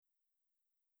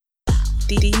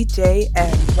DJ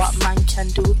M. What man can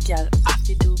do, girl, have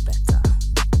to do better.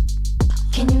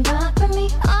 Can you rock with me?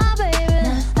 Oh, baby.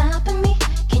 Not stopping me.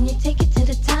 Can you take it to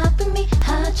the top of me?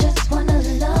 I just wanna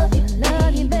love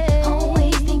you, baby.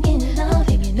 Always thinking love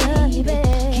you, baby.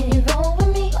 Can you roll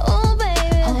with me? Oh,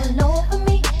 baby. All over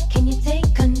me. Can you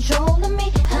take control of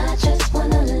me? I just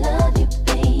wanna love you,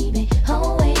 baby.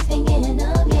 Always thinking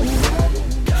of you,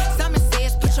 Simon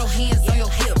says, put your hands on your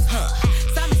hips, huh?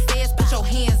 Simon says, put your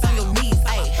hands on your knees,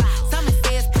 ayy. Simon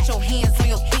says, put your hands on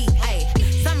your feet, ayy.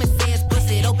 Simon says,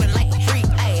 bust it open like a freak,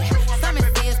 ayy. Simon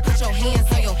says, put your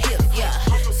hands on your hips, yeah.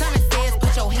 Simon says,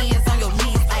 put your hands on your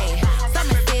knees, ayy.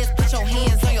 Simon says, put your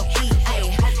hands on your feet, ayy.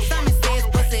 Simon says,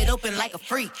 bust it open like a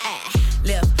freak, ayy.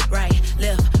 Left, right,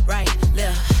 left, right,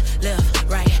 left, left,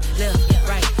 right, left,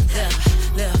 right,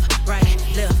 left, left,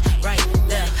 right, left, right,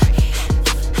 left.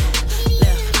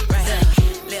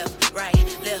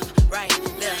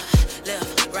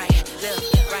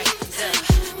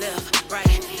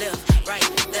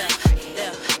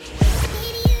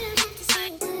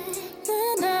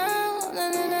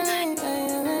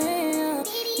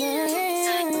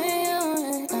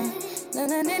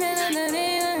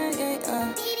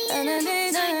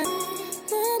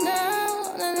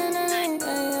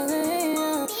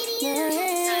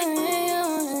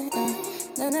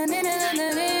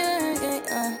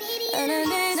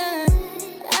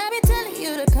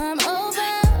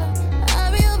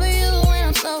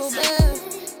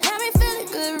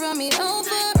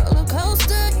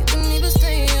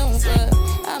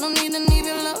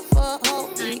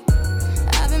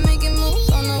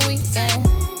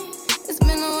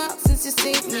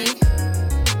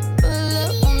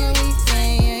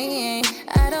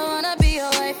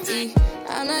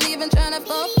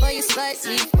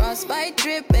 Frostbite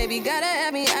drip, baby, gotta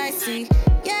have me icy.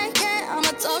 Yeah, yeah,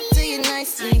 I'ma talk to you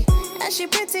nicely. And she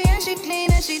pretty, and she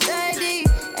clean, and she tidy.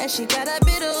 And she got a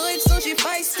bit of wit, so she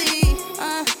feisty.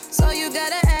 So you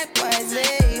gotta act wisely.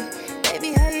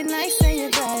 Baby, how you nice and you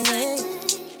private.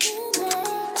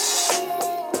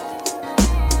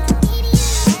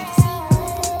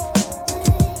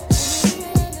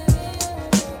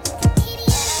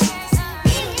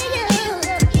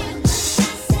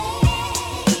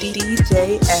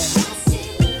 DJ M.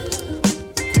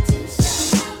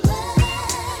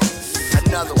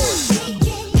 Another one.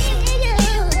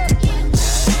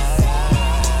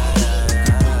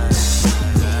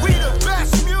 We the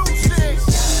best music.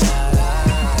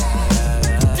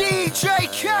 DJ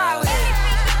Khaled.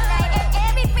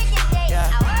 Every freaking day, I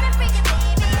wanna freaking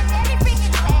baby. Every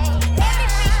freaking day, every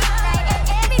freaking night,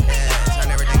 every freaking day. Turn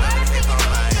everything up in hip hop,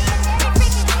 man. Every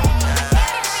freaking day,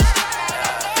 every freaking night,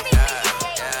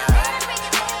 every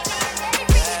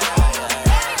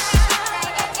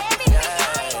freaking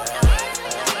day.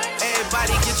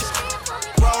 Everybody get your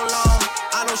roll on.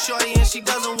 I know shorty and she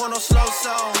doesn't want no slow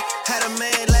song. Had a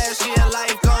man last year,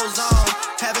 life goes on.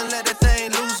 Haven't let the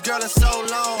thing loose, girl, in so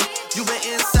long. You been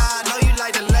inside, know you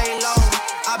like to lay low.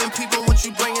 I've been peeping what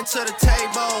you bringing to the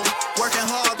table. Working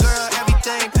hard, girl,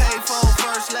 everything paid for.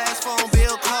 First, last phone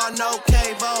bill, car, no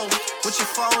cable. With your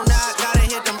phone out, gotta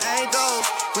hit them angles.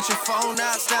 With your phone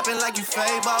out, snapping like you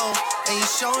Fable. And you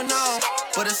showing off,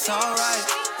 but it's alright.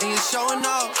 And you showing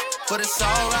off, but it's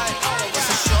alright. It's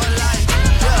a short life,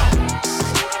 yeah.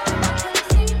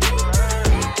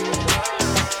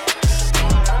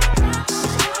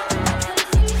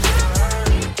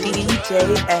 DJ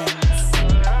M.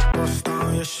 Bust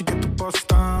down, yeah, she get the bust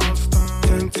down.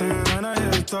 10-10, and I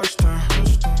hit a touchdown.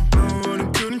 No, the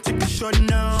couldn't take the shot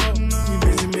now. We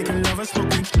busy making love and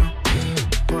smoking now.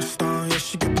 Bust down, yeah,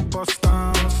 she get the bust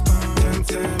down.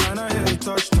 10-10, and I hit a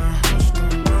touchdown.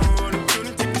 No, the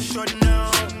couldn't take the shot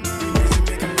now. We busy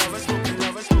making love and smoking.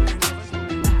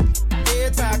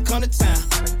 Every time I come to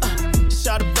town,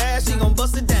 shot a bad, she gon'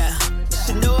 bust it down.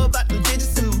 She know about them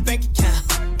digits in my bank account.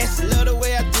 And she love the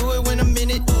way I do it when I'm in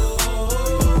it.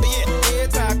 But yeah, every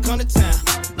time I come to town,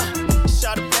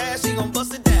 shot a bad, she gon'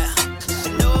 bust it down. She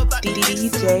know about the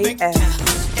digits in my bank DJ M. account.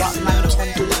 What man can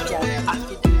do, girl, have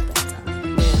to do better.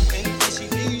 Anything she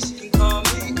needs, she can call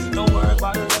me. Don't worry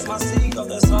about it, that's my seat, oh,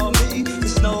 that's on me.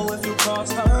 Just know if you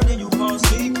cross her, then you cross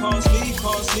me, cross me,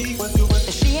 cross me. If you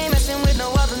with She ain't messing with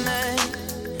no other man.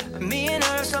 Me and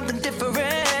her, something different.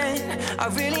 I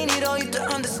really need all you to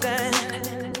understand.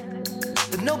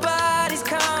 But nobody's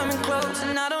coming close,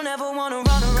 and I don't ever wanna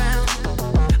run around.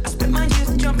 I spent my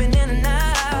youth jumping in and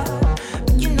out,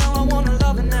 but you know I wanna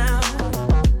love her now.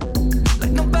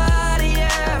 Like nobody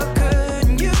ever could,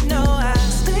 and you know I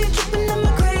stay tripping on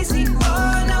my crazy.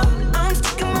 Oh no, I'm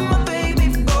sticking with my baby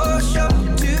for sure.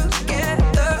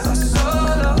 Together or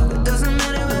solo, it doesn't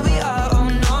matter where we are. Oh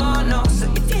no, no. So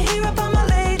if you're here up on my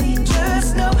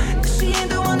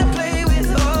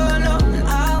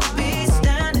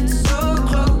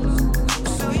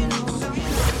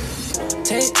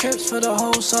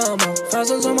summer.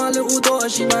 Thousands on my little daughter,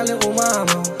 she my little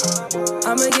mama.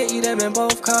 I'ma get you them in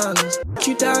both colors.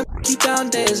 You down,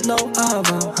 there's no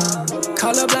other.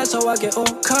 Color black, so I get all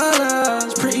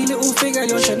colors. Pretty little thing and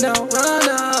your Chanel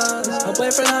runners. My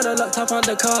boyfriend had her locked up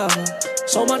undercover.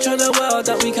 So much of the world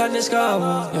that we can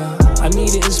discover. Yeah. I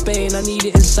need it in Spain, I need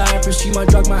it in Cyprus. She my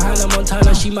drug, my Hannah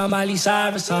Montana, she my Miley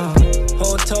Cyrus.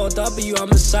 Hotel W, I'm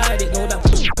beside it. Know that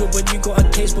good when you got a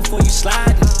taste before you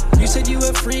slide it. You said you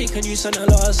were free, and you sent a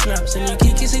lot of snaps. And you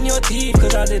keep kissing your teeth,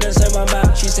 cause I didn't send my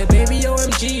back. She said, baby,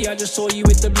 OMG, I just saw you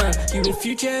with the man. You in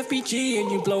future FBG,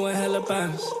 and you blowing hella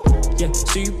bands. Yeah,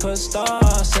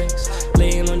 superstar sex.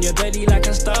 Laying on your belly like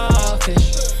a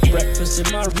starfish. Breakfast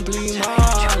in my blue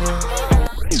marlin.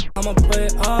 I'ma put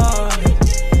it on.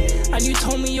 And you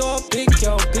told me you're a big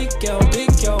girl, big girl,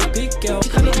 big girl, big girl. You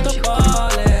can't stop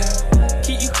ballin'.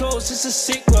 Keep you close, it's a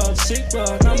sick world, sick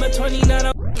world. Number 29,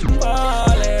 I'm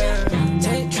ballin'.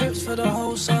 Take trips for the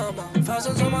whole summer.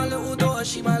 Thousands on my little daughter,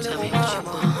 she my little mama.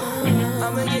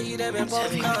 I'ma get you them in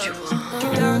both colors.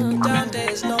 You down,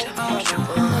 there's no other.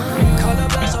 Color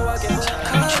black, so I get all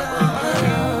color.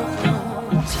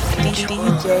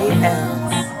 DJ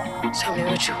L. Tell me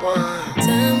what you want.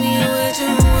 Tell me what you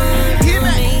want from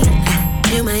me.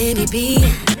 You're my NDP.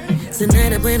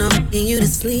 Tonight I plan on getting you to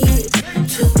sleep.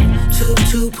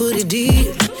 Two, put it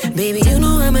deep. Baby, you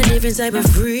know I'm a different type of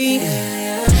freak.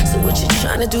 So what you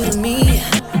tryna do to me?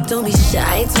 Don't be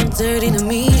shy, too dirty to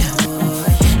me.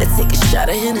 Let's take a shot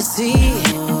of Hennessy.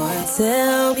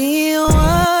 Tell me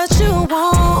what you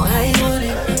want. How you want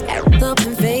it? Act up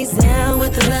and face down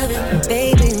with the loving.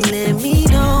 Baby, let me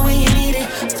know when you need it.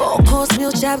 4-course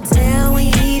meal, chop down when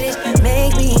you eat it.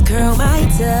 Make me curl my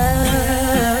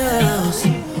toes.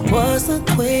 What's the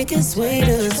quickest way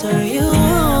to turn you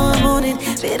on? Morning,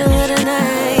 middle of the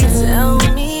night. Tell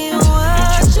me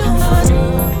what you want.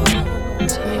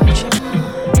 Tell me what you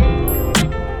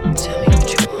want. Tell me what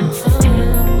you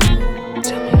want.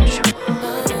 Tell me what you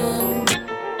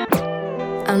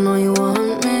want. I know you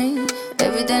want me.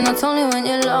 Every day, not only when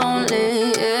you're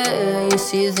lonely. Yeah, you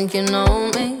see, you think you know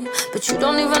me, but you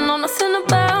don't even know nothing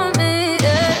about me.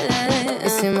 Yeah, you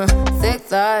see my thick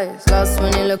thighs, lost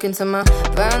when you look into my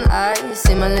brown eyes.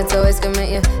 See my little ways can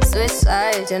make you switch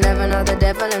sides. You never know the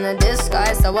devil in a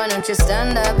disguise, so why don't you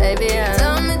stand up, baby? And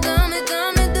tell me, do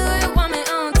you want me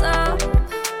on top?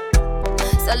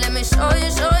 So let me show you.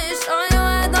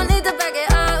 I don't need to back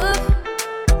it up.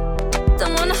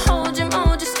 Don't wanna hold you,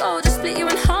 mold you, slow, just split you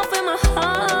in half with my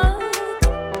heart.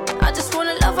 I just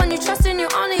wanna love on you, trust in you,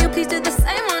 honor you. Please do the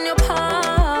same on your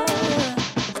part.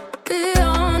 Be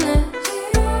honest,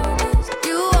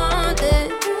 you want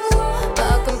this.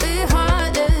 I can be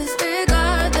heartless,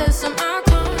 regardless of my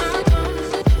comments.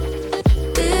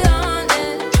 Be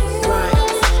honest, Right,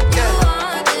 you yeah.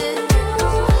 want this.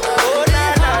 Oh,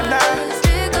 nah.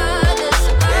 Regardless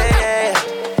of my Yeah.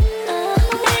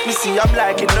 You see, I'm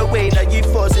liking the way that you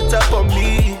force it up on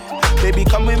me. Baby,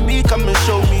 come with me, come and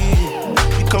show me.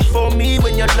 You come for me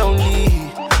when you're lonely.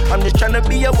 I'm just tryna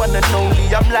be your one and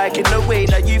only. I'm liking the way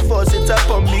that you force it up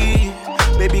on me.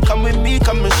 Baby, come with me,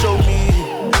 come and show me.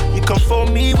 You come for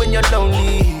me when you're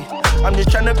lonely. I'm just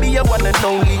tryna be your one and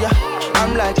only. Yeah.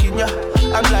 I'm liking ya,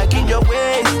 I'm liking your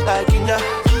ways, liking ya,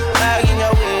 liking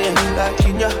your ways,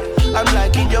 liking ya. I'm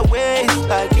liking your ways,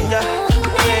 liking ya.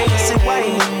 Say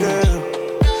why, girl?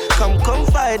 Come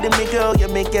confide in me, girl. You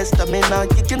make it stamina,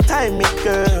 you can time me,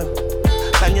 girl.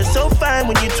 And you're so fine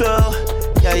when you twirl.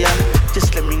 Yeah.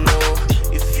 Just let me know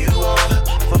if you want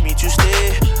for me to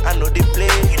stay. I know they play.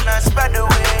 You're not spread away.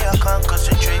 I can't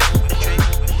concentrate.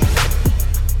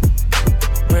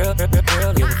 Real, it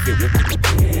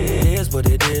is what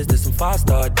it is. There's some fast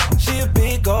start. She a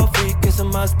big old freak. It's a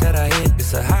must that I hit.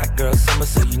 It's a hot girl summer,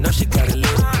 so you know she got it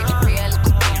lit.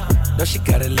 No, she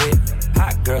got it lit.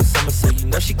 Hot girl summer, so you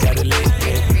know she got it lit.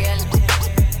 Yeah.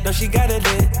 No, she got it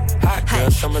lit. Hot girl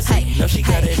summer, so you know she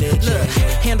got it lit. Look,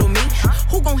 handle me?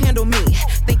 Who gon' handle me?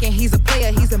 Thinking he's a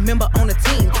player, he's a member on the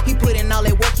team. He put in all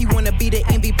that work, he wanna be the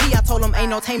MVP. I told him ain't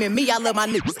no taming me, I love my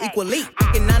niggas equally.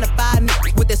 Fucking 9 to 5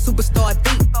 niggas with that superstar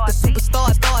beat. The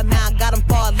superstar star, now I got him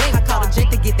far link. I called a Jake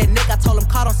to get that nigga, I told him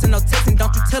call, don't send no text. And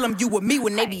don't you tell him you with me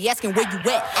when they be asking where you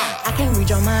at. I can't read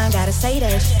your mind, gotta say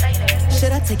that shit.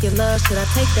 Should I take your love, should I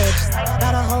take that?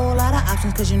 Got a whole lot of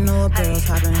options, cause you know a girl's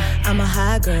hopping. I'm a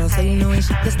high girl, so you know ain't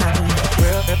shit that's stopping.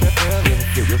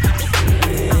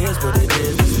 It is what it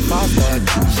is. It's a fast start.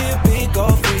 She a big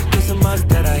old freak. It's a must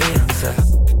that I hit. It's a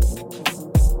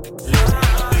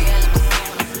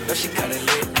no, she got it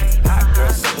lit. Hot girl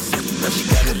summer, no, she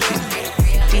got it lit.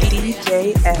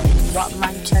 DJ L. What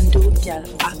man can do, girl,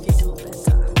 I can do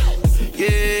better.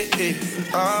 Yeah,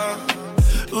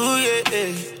 Ooh yeah,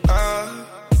 yeah,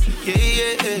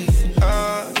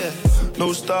 yeah.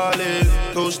 No stalling,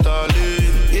 no stalling,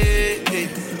 yeah,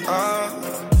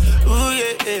 ooh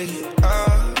yeah,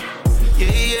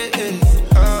 yeah, yeah.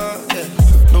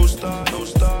 No star, no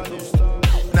star, no star.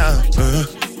 Now,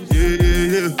 yeah,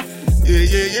 yeah.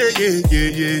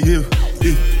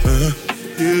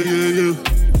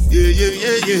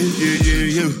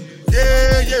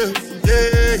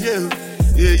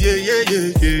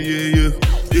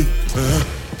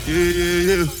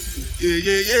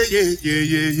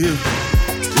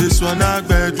 This one I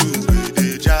bet you the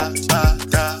ja.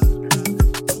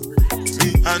 Me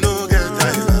I no get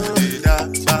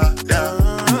time da.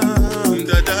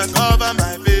 That cover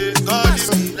my face, call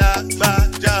me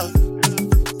black ja.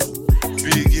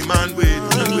 Biggie man wait.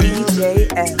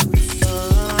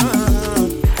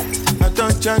 I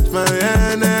don't charge my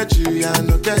energy, I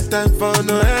no get time for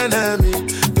no enemy.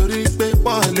 Tori pe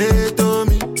pole to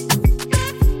me.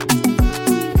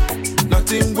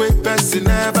 Nothing with person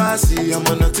never see. I'm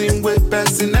on nothing with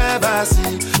person never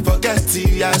see. Forget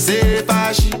it, I say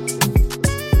fashi.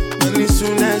 Money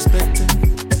soon expected.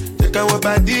 Take our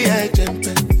body, I jump.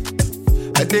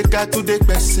 I take her to the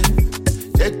person.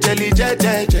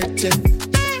 Je.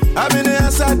 I'm in the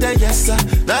answer, then yes sir.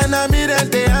 Then I'm in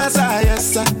the answer, yes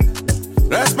sir.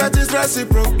 Respect is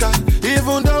reciprocal,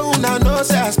 even though I know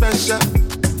say I'm special.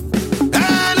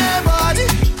 Anybody,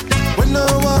 we no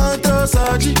want to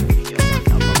surgery.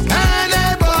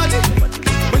 Anybody,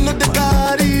 we no the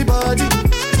carry body.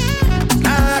 I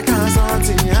can't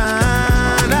something,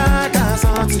 I can't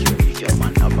something.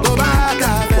 Go back, I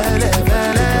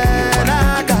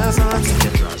can't something.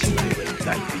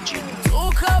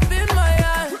 Woke up in my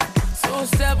hand, so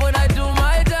step when I do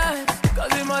my dance.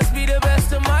 Cause it must be the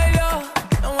best of my love.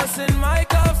 And what's in my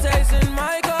cup stays in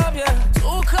my cup, yeah.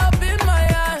 Woke up in my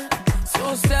hand,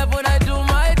 so step when I do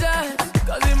my dance.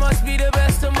 Cause it must be the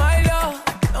best of my love.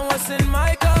 And what's in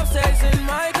my cup stays in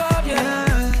my cup,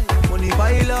 yeah. Money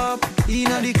pile up,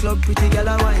 inna the club, pretty girl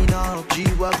a wine up.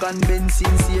 G-Wagon,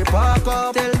 Benzine, see park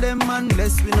up. Tell them man,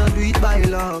 less we not do it by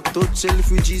luck. Touch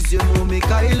Selfridges, you know me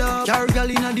Kyle up. Car girl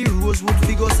inna the Rosewood,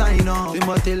 figure sign up. Them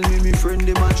a tell me friend,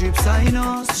 them a drip sign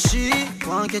us. She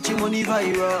can't catch your money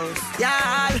virus.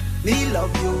 Yeah, me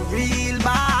love you real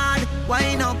bad.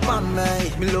 Wine up on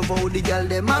me. Me love how the girl,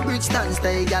 them a bridge stand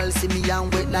stay. Girl see me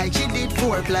and wet like she did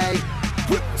foreplay.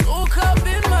 Woke up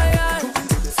in my hand,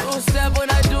 so step when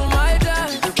I do my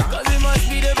dance. Cause it must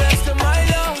be the best of my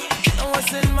love. And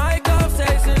what's in my cup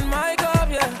stays in my cup,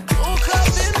 yeah. Woke up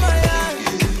in my hand,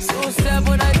 so step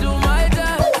when I do my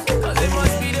dance. Cause it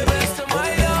must be the best of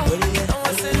my love. And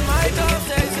what's in my cup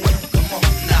stays in. Come on,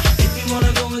 now, if you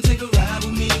wanna go and take a ride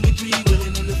with me, we three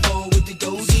willing in the four with the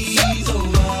dozies.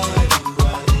 Alright,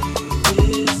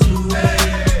 it's right.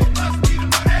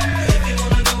 If you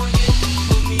wanna go and get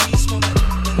with me, smoke it,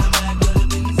 then I'm back with a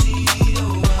Benzine.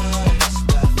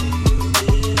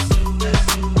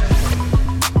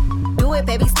 Do it,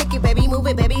 baby, stick it, baby, move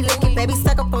it, baby, lick it, baby,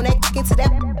 suck up on that, kick into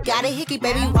that. Got a hickey,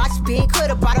 baby, watch big,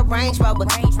 coulda brought a Range Rover.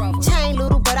 Chain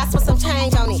little, but I spent some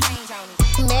change on it.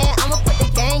 Man, I'ma put the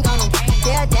gang on them.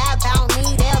 They'll die about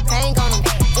me, they'll bang on them.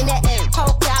 In that air,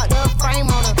 poke out the frame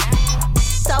on him.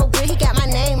 So good, he got my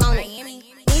name on it.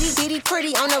 Itty bitty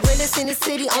pretty on the realest in the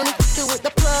city. Only f***ing with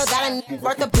the plug, got a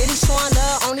worth a bitty showing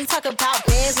love. Only talk about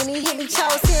bands when he hit me,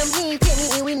 chose him, he ain't pick me,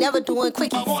 and we never doing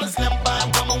quickie. I wanna slim by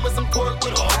woman with some pork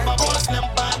with her. I wanna slim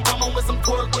by woman with some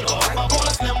pork with her. I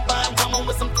wanna slim by woman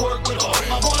with some pork with her.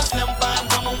 I wanna slim by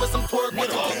woman with some pork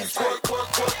with her.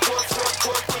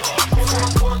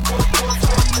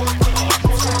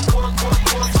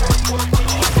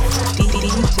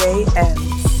 DJ M.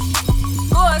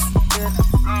 Force, yeah.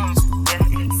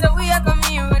 So we are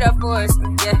coming with a force,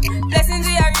 yeah. Blessings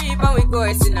we are reap and we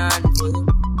coursing on.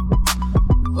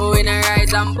 Oh, we not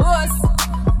rise and boast.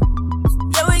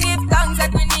 Yeah, we give thanks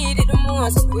that we need it the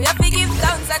most. We have to give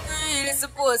thanks that we really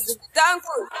supposed to be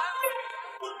thankful.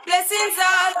 Blessings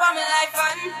all for my life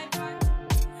and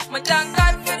my thank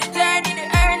God for the journey, the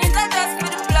earnings are just for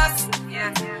the plus.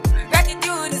 Yeah,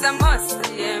 gratitude is a must.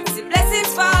 Yeah, see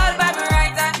blessings fall by my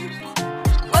right hand.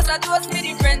 Most of those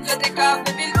many friends will take off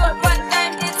the bill road. One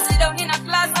time they sit down in a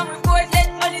class and record that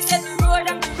money set the road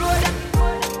and the road and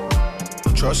the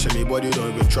road. Trust anybody,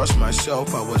 don't even trust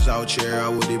myself. I was out here, I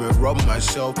would even rob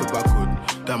myself if I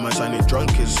could. That much I need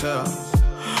drunk as hell.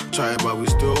 Try but we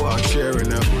still out sharing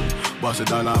that wood. Bust it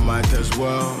down, I might as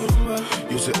well.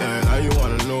 You say, hey, now you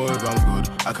wanna know if I'm good.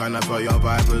 I kinda feel your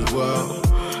vibe as well.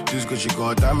 Just cause you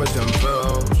got damage and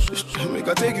pills. Make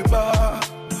I take you back.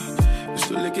 It's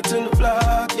to lick it in the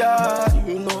flat, yeah.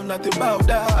 You know nothing about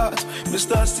that.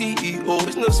 Mr. CEO,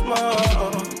 businessman.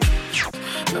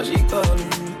 Now she calling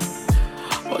me.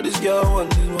 All this girl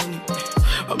want is money.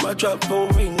 But my trap phone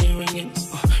ringing.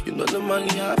 You know the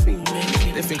money I've been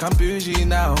making. They think I'm bougie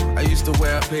now. I used to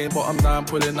wear pain, but I'm down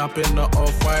pulling up in the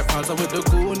off-white pants. I'm with the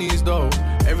Goonies though.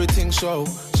 Everything show.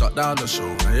 Shut down the show.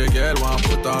 Now your girl want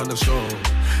put down the show.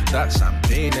 That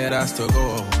champagne, it has to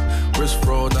go. Wrist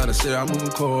roll, now they say I'm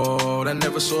cold. I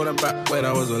never saw them back when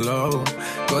I was alone.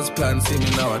 God's plan, see me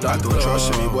now, I don't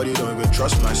trust anybody, don't even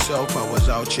trust myself. I was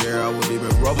out here, I wouldn't even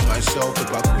rub myself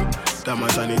if I could. That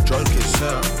much I need drunk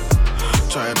itself.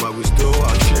 Trying, but we still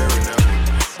out sharing them.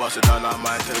 Bust it down, I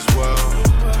might as well.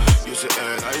 You say,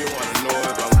 now you wanna know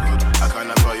if I'm good. I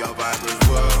kinda feel your vibe as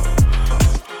well.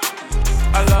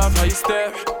 I love how you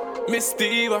step. Miss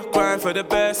Diva, grind for the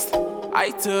best.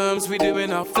 Items, we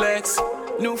doing our flex.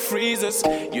 New freezers,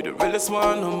 you the realest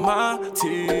one on my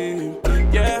team.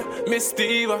 Yeah, Miss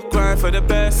Diva, grind for the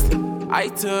best.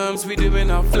 Items, we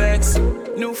doing our flex.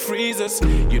 New freezers,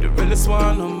 you the realest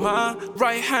one on my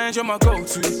right hand, you're my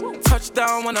go-to.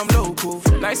 Touchdown when I'm local.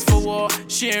 Nice for war,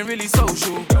 she ain't really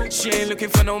social. She ain't looking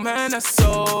for no man, that's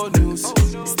so news.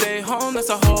 Stay home, that's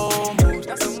a whole mood.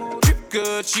 Drip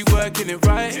good, she working it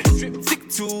right. Stick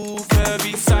to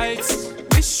curvy sights.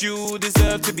 Wish you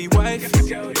deserve to be wife.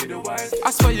 I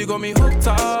swear you got me hooked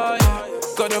on, yeah.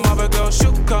 Got them other girls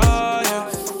shook on, yeah.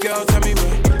 Girl, tell me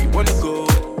where you wanna go.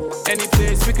 Any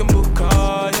place we can book,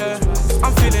 yeah.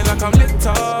 I'm feeling like I'm lit,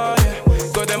 yeah.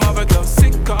 Got them other girls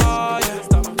sick, yeah.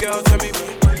 Girl, tell me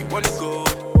where you wanna go.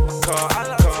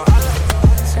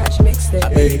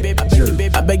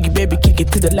 I beg you, baby, kick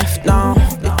it to the left now.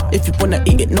 If you wanna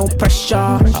eat it, no pressure.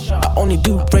 I only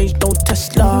do range, no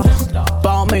Tesla.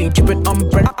 Balmain, drippin'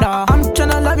 umbrella. I'm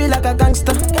tryna love you like a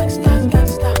gangster.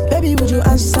 Baby, would you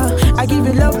answer? I give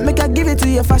you love, make I give it to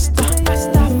you faster.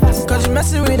 Cause you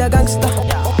messing with a gangster.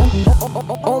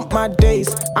 All my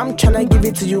days, I'm tryna give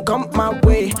it to you, come my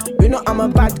way. You know I'm a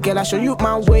bad girl, I show you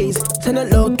my ways. Send a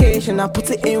location, I put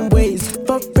it in ways.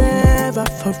 Forever,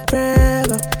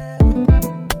 forever.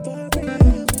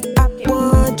 I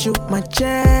want you, my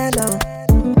channel.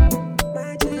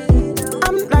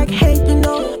 I'm like, hey, you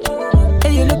know.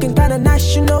 Hey, you looking kinda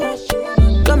nice, you know.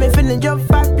 Got me feeling your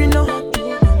vibe, you know.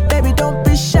 Baby, don't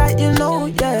be shy, you know,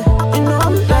 yeah. You know,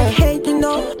 I'm like, hey, you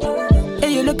know.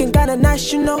 Hey, you looking kinda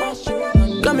nice, you know.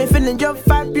 Got me feeling your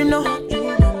vibe, you know.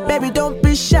 Baby, don't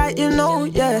be shy, you know,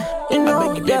 yeah. You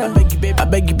know, I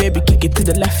beg you, baby, kick it to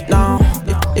the left now.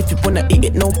 If you wanna eat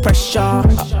it, no pressure.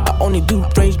 I only do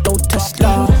range, no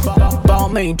Tesla.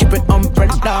 Balmain, drippin'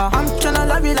 umbrella. I'm tryna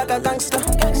love you like a gangster.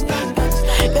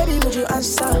 Baby, would you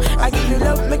answer? I give you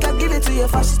love, make I give it to you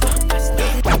faster.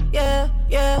 Yeah.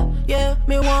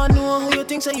 Me wanna know who you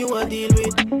think say you a deal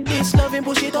with. This loving,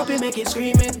 push it up, you make it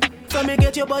screaming. Come me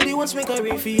get your body once, make her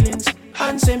real feelings.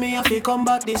 And say me if you come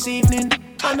back this evening.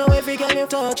 I know every girl you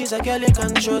touch is a girl you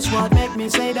can trust. What make me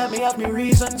say that me have me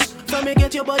reasons. Come me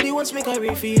get your body once, make her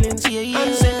real feelings.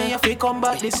 And say me if you come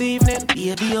back this evening.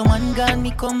 Baby, your man gone,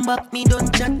 me come back, me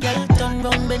don't chat. Girl, turn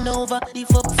round, bend over, the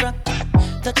fuck frack.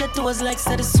 Touch your toes like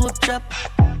said a swoop trap.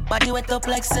 Body wet up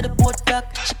like said a boat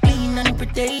back. She clean and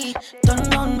pretty. Turn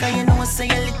round, cause you know I say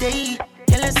all the day.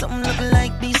 Girl, there's something looking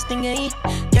like beast thing, eh?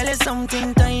 Girl, there's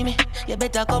something timey. You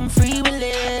better come free with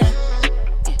it.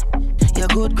 You're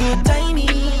good, timey.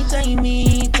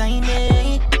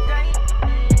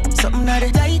 Something that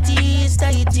the tightest.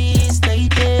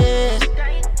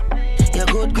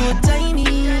 You're good,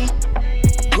 timey.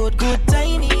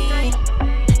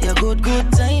 You're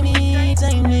good, timey.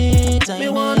 Me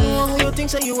wanna know who you think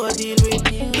say you a deal with.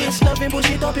 This loving, push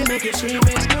it up, you make it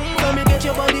screaming. Come me get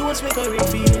your body once, make her real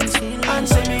feelings. And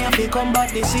say me if you come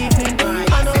back this evening.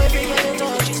 I know every girl you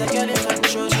touch is a girl you can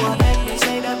trust. What make me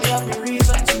say that me have me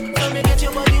reasons. Come me get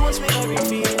your body once, make her real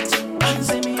feelings. And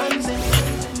say me.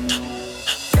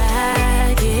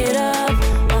 Back it up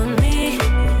on me.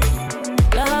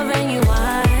 Love when you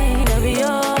whine over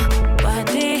your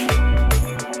body.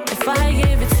 If I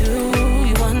give it to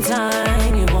you one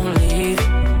time, you won't leave.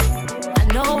 I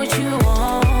know what you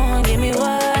want, give me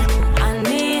what I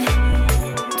need.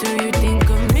 Do you think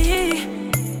of me?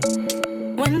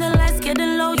 When the lights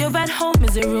getting low, you're at home,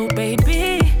 is it real,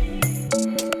 baby?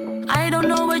 I don't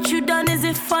know what you done, is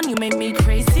it fun? You make me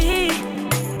crazy.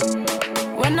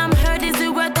 When I'm hurt, is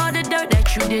it worth all the dirt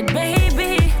that you did,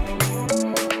 baby?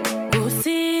 We'll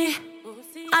see.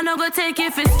 I know go take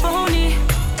if it's phony.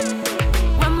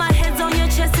 When my head's on your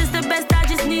chest, it's the best. I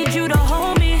just need you to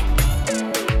hold me.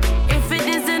 If it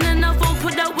isn't enough, won't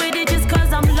put up with it just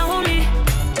cause I'm lonely.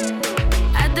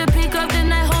 At the peak of the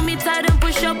night, hold me tight and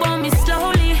push up on me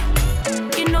slowly.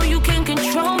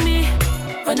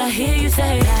 I hear you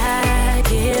say,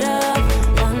 back it up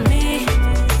on me.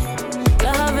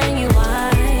 Loving you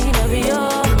wine over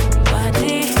your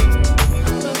body.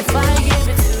 If I give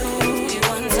it to you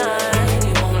one time,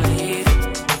 you won't leave.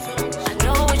 I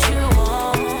know what you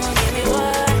want, give me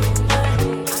what.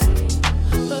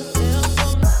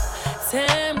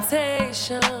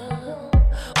 Temptation,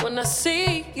 when I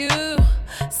see you.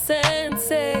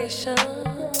 Sensation,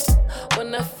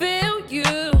 when I feel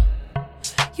you.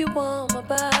 You want my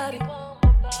body,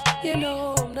 you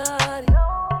know I'm naughty.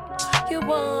 You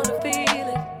wanna feel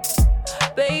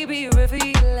it, baby,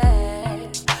 reveal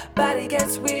it. Body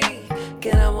gets weak,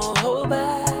 and I won't hold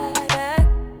back.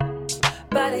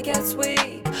 Body gets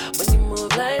weak when you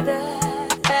move like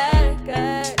that.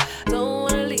 Don't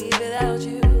wanna leave without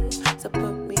you, so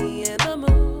put me in the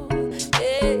mood.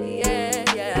 Yeah,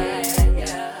 yeah,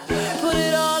 yeah. Put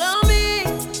it all on me,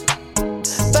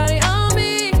 body on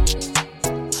me.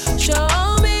 Show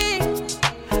me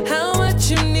how much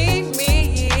you need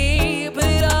me. Put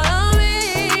it all on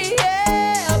me,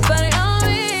 yeah, body on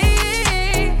me.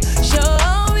 Show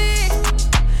me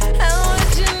how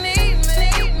much you need me.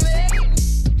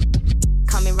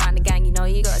 Coming round the gang, you know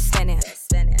you gotta spend it.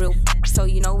 Real, so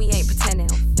you know we ain't pretending.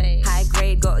 High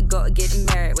grade, gotta get the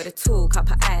merit with a tool,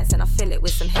 cup of ice, and I fill it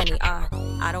with some Henny.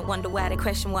 I don't wonder why they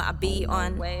question what I be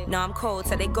on. No, I'm cold,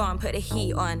 so they go and put the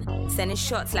heat on. Sending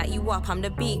shots like you up, I'm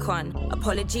the beacon.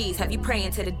 Apologies, have you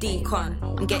praying to the decon?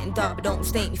 I'm getting dark, but don't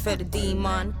mistake me for the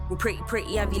demon. We're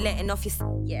pretty, have you letting off your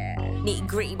yeah. Nitty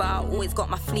gritty, but I always got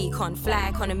my fleek on.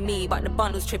 Flag on me, but the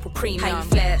bundle's triple premium. How you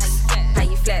flex? How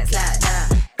you flex like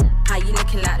that? How you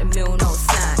looking like the meal, no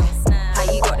snack?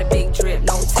 How you got the big drip,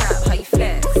 no tap? How you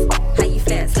flex? How you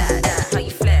flex like that? How you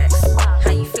flex?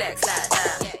 How you flex like that?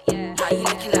 How you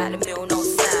looking like the meal, no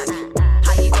snack?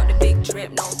 How you got the big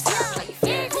drip, no tap? How you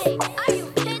flex?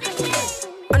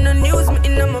 On the news,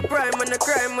 meeting on my prime, on the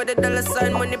crime with a dollar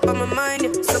sign, money for my mind.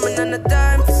 Yeah. Someone on the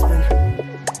time for spend.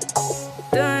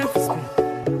 Time for spend.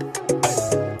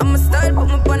 I'm a style, put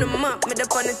me on the map, made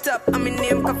up on the top. I'm in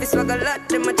name, coffee swag a lot.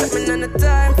 Them a chat me on the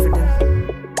time for them.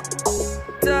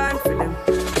 Time for them.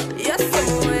 Yes,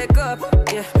 I'm wake up.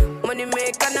 Yeah, money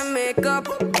make and I make up.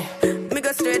 Yeah, me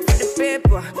go straight for the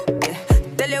paper. Yeah,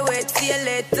 tell you wait, see you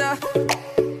later.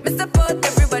 Me support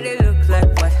everybody look like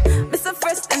what? Me so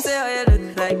fresh and say how you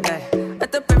look like that. I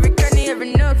top every cranny,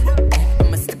 every nook.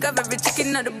 I'ma stick up every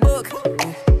chicken out the book.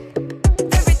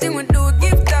 Everything we do,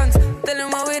 give thanks. Tell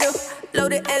them what we do.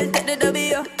 Load the L, take the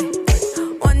W.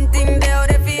 One thing they out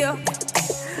there for you.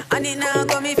 I need now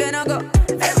come if you no go.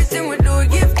 Everything we do,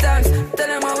 give thanks. Tell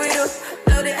them what we do.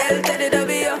 Load the L, take the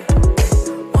W.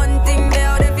 One thing they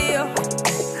out there for you.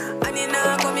 I need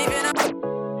now come if you no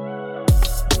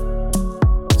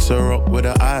go. So rock with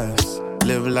the eyes.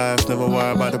 Live life, never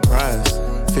worry about the price.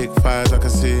 Fake fires, I can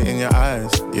see it in your eyes.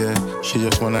 Yeah, she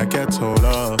just wanna get told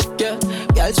off. Yeah,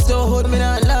 girl still hold me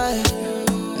that lie.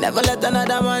 Never let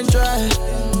another man try.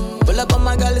 Pull up on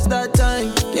my girl, it's that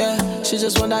time. Yeah, she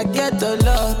just wanna get the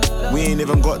love. We ain't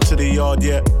even got to the yard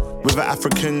yet. With an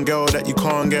African girl that you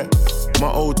can't get.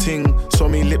 My old ting, saw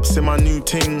me lips in my new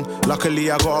ting.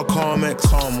 Luckily I got a calm ex.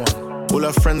 Calm one. All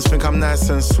her friends think I'm nice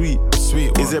and sweet.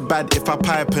 Sweet one. Is it bad if I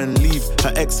pipe and leave?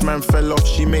 Her ex-man fell off,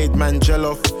 she made man gel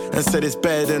off. And said it's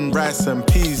better than rice and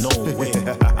peas. No way.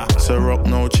 So rock,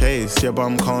 no chase. Your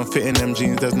bum can't fit in them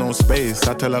jeans, there's no space.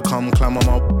 I tell her come climb on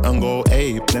my and go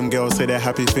ape. Them girls say they're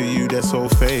happy for you, they're so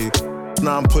fake.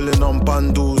 Now I'm pulling on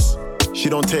bundles. She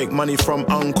don't take money from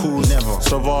uncles. Never.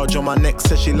 Sauvage on my neck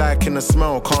says she liking the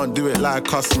smell. Can't do it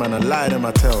like us, man. I lie them,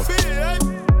 I tell.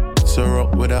 So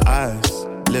rock with her eyes.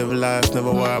 Live life,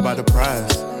 never worry about the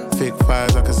price. Fake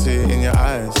fires, I can see it in your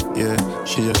eyes. Yeah,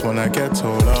 she just wanna get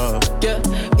told off. Yeah,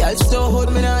 girl still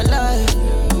hold me that lie.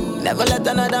 Never let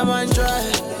another man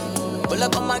try. Pull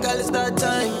up on my girl, it's that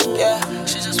time. Yeah,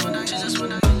 she just wanna.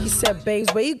 He said,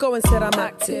 babes, where you going? Said I'm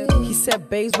active. He said,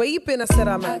 babes, where you been? I said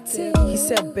I'm active. He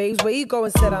said, babes, where you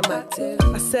going? Said I'm active.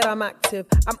 I said I'm active.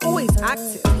 I'm always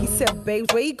active. He said,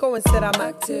 babes, where you going? Said I'm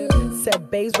active.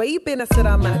 Said, babes, where you been? I said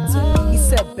I'm active. He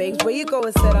said, babes, where you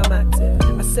going? Said I'm active.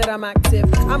 I said I'm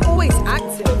active. I'm always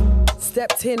active.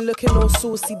 Stepped in looking all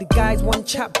saucy. The guys want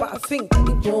chat, but I think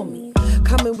they bore me.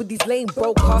 Coming with these lame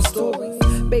broke-ass stories.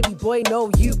 Baby boy,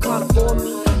 no, you can't afford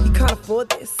me. You can't afford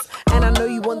this. And I know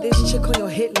you want this chick on your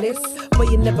hit list, but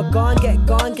you never gone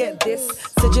get this.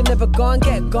 Said you never gone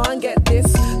get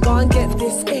this,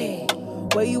 ayy.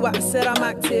 Where you at? I said I'm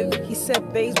active. He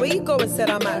said, babes, where you going? Said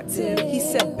I'm active. He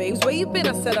said, babes, where you been?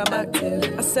 I said I'm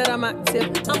active. I said I'm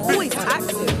active. I'm always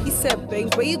active. He said,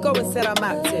 babes, where you going? Said I'm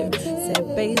active.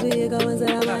 Said, babes, where you going?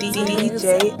 Said I'm active.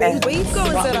 DJ, babes, where you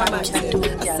going? Said I'm active.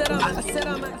 I said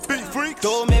I'm active. freaks.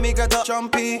 Don't make me get up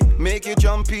jumpy, make you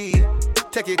jumpy.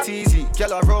 Take it easy,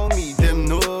 girl around me. Them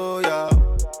know ya,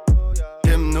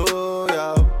 them know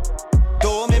ya.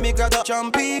 Don't make me get up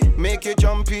jumpy, make you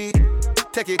jumpy.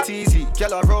 Take it easy,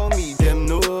 girl around me. Them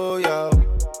know ya,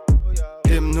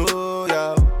 them know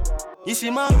ya. You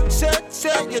see my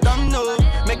set, you don't know.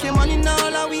 Making money now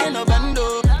like we in a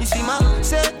bando. You see my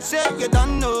set, you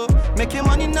don't know. Making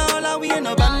money now like we in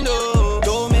a bando.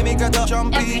 Don't make me get up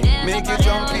jumpy, make you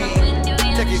jumpy.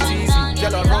 Take it easy,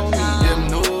 girl around me. Them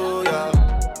know ya,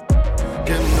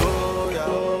 them know ya.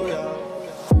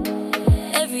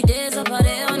 Every day's a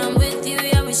party when I'm with you.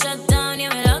 Yeah, we shut down,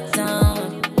 yeah, we lock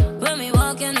down. When we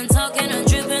walking and talking and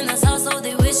dripping, that's how so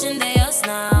they wishing they us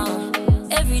now.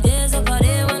 Every day's a party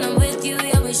when I'm with you.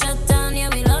 Yeah, we shut down, yeah,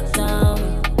 we lock down.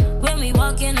 When we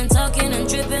walking and talking and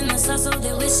dripping, that's how so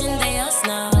they wishing they us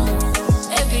now.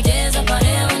 Every day's a party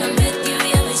when I'm with you.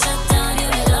 Yeah, we shut down, yeah,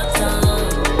 we lock down.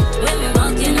 When we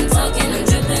walking and talking and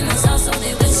dripping, that's how so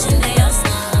they wishing they us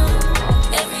now.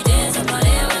 Every day's a party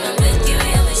when I'm with you.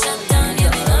 Yeah, we shut down, yeah,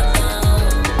 we lock down.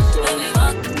 When we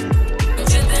walk and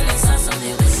dripping, that's how so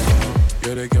they wishing.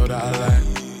 You're the girl that I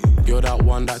like. You're that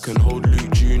one that can hold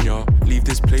Luke Jr. Leave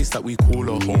this place that we call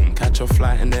a home. Catch a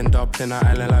flight and end up in an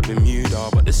island like Bermuda.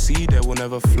 But the sea there will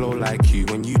never flow like you.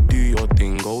 When you do your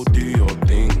thing, go do your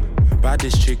thing.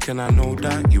 Baddest chick and I know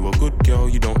that you a good girl.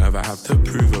 You don't ever have to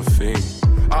prove a thing.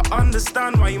 I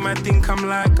understand why you might think I'm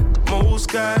like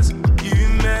most guys you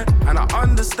met. And I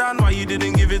understand why you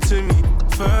didn't give it to me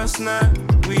first night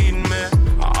we met.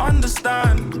 I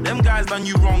understand them guys done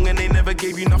you wrong and they never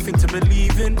gave you nothing to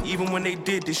believe in. Even when they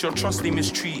did, it's your trust they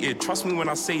mistreated. Trust me when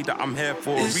I say that I'm here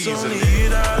for a reason. It's only you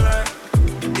that I like.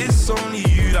 It's only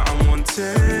you that I'm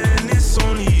wanting. It's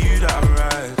only you that I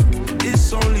ride.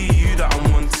 It's only you that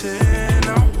I'm wanting.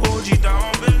 I'll hold you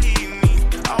down, believe me.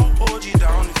 I'll hold you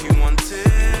down if you want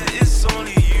it. It's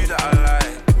only you that I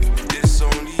like. It's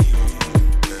only you.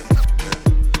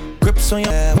 Grips on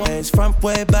your ways, front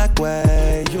way, back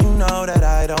way. You know that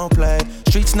I don't play.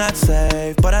 Streets not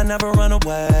safe, but I never run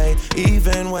away,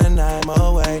 even when I'm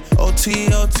away.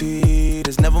 OT, OT,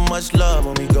 there's never much love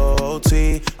when we go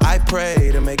OT. I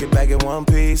pray to make it back in one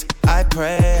piece. I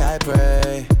pray.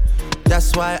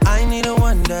 That's why I need a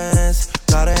one dance.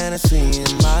 Got a Hennessy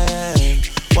in my hand.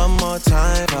 One more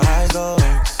time before I go.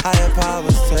 Higher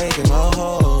powers taking a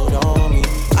hold on me.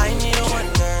 I need a one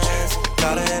dance.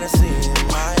 Got a Hennessy in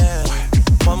my hand.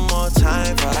 One more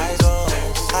time before I go.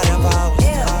 Higher powers.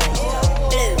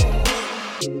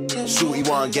 Shorty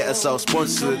wanna get herself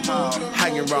sponsored.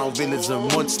 Hanging around villains and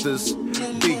monsters.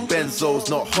 Big Benzos,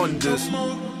 not Hondas.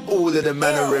 All of the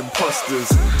men are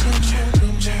imposters.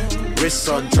 Wrists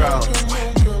on drown.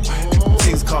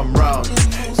 Things come round.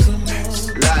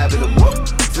 Live in the whoop.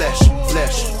 Flesh,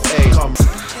 hey, come.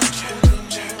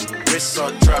 Wrists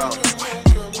on drown.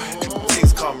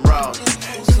 Things come round.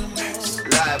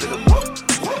 Live in the whoop.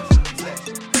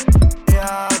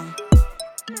 Yeah,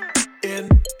 in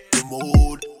the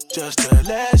mood. Just to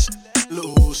let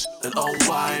loose and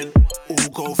unwind. All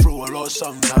go through a lot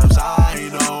sometimes. I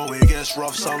know it gets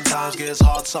rough sometimes, gets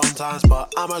hard sometimes,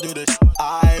 but I'ma do the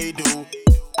I do.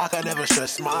 I can never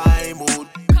stress my mood.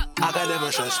 I can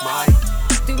never stress my.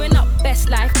 Doing up best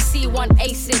life, C1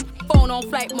 acing. Phone on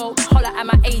flight mode, holler at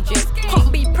my agent.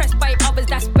 Can't be pressed by others,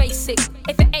 that's basic.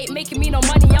 If it ain't making me no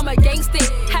money, I'm against it.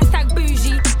 Hashtag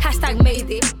bougie, hashtag made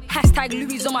it. Hashtag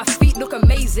Louis on my feet look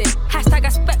amazing. Hashtag I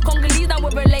expect Congolese that we're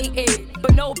related.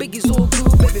 But no biggies, all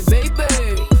good,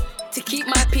 baby. To keep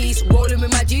my peace, rolling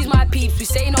with my G's, my peeps. We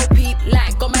say no peep,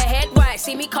 like got my head right,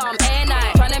 see me calm air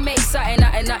night. Tryna make something,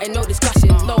 nothing, no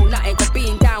discussions, no nothing. Cause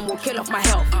being down will kill off my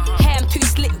health. Hey, I'm too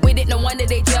slick with it, no wonder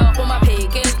they gel. For my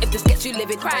pagans, if this gets you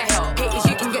live it, cry help. Haters,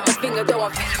 you can get the finger, though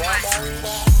I'm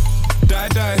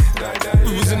Die.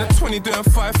 We was in the 20 doing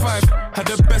 5-5. Had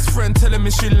the best friend telling me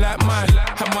she like mine.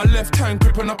 Had my left hand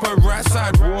gripping up her right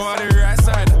side. What, the right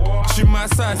side? She my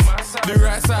size. The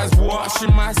right size. What, she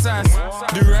my size?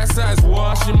 The right size.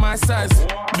 What, she my size?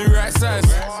 The right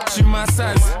size. She my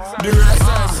size. The right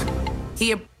size.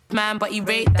 He a man, but he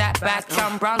rate that bad.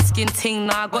 Cam brown skin ting,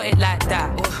 nah, I got it like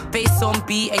that. Bass on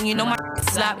beat, and you know my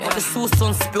slap. Got the sauce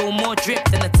on spill, more drip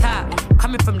than a tap.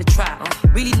 Coming from the trap,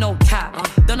 really no cap.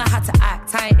 Don't know how to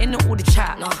act, I ain't in all the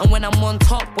chat. And when I'm on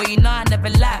top, well, you know I never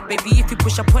lack. Baby, if you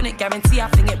push up on it, guarantee I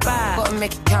fling it back. Gotta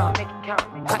make it count.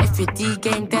 Cut if your D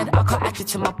game dead, I can't add you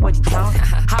to my body count.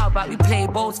 How about we play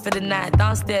bowls for the night?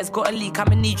 Downstairs, got a leak,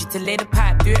 I'ma need you to lay the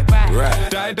pipe, do it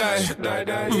right.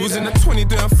 Die. We was in the 20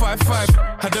 doing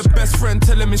 5-5. Had the best friend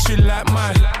telling me she like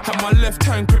mine. Had my left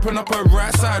hand gripping up her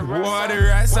right side. What, the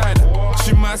right side?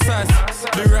 She my size.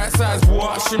 The right size,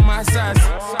 what? She my size.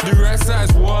 The right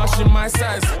size, what? She my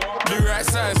size. The right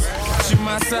size, she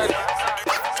my size.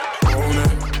 Own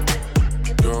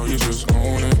it, yo, you just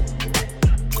own it.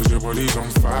 Cause your body's on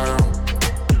fire.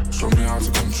 Show me how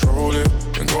to control it.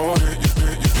 And go ahead,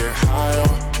 you get higher.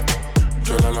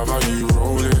 Girl, I love how you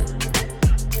roll it.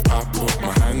 I put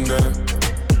my hand there.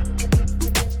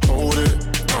 Hold it,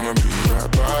 I'ma be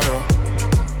right by you.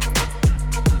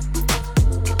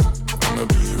 I'ma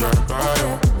be right by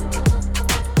you.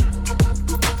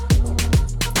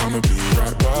 I'ma be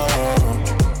right by you.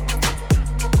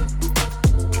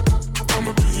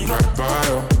 I'ma be right by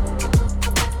you.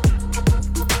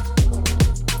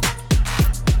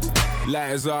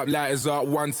 Lighters up,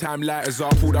 one time lighters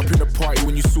up. Pulled up in the party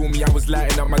when you saw me, I was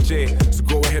lighting up my J. So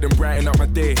go ahead and brighten up my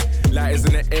day. Lighters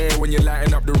in the air when you're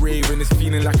lighting up the rave. And it's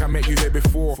feeling like I met you here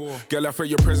before. Girl, I felt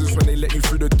your presence when they let you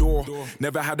through the door.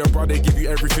 Never had a brother give you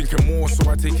everything and more. So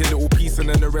I take a little piece and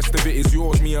then the rest of it is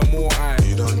yours, me and more.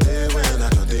 You don't dare when I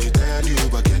don't they tell you.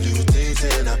 But can you taste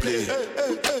and I play?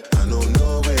 I don't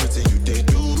know where till you they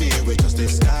do me. We just they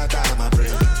scatter my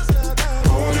brain.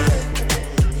 Own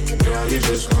it, girl, you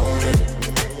just own it.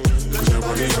 Cause your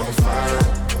body's on fire.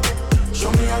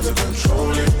 Show me how to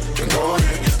control it. And go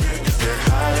ahead, get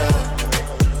higher.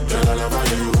 Girl, I love how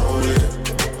you roll it.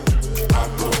 I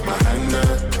put my hand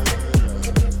there.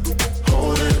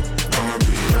 Hold it, I'ma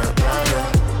be right by you.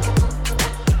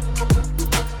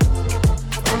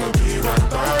 I'ma be right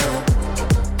by you.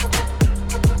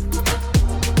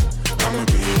 I'ma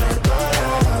be right by you.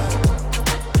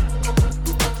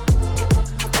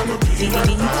 I'ma be right by you.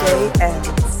 DJ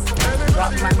Ends.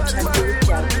 What man can do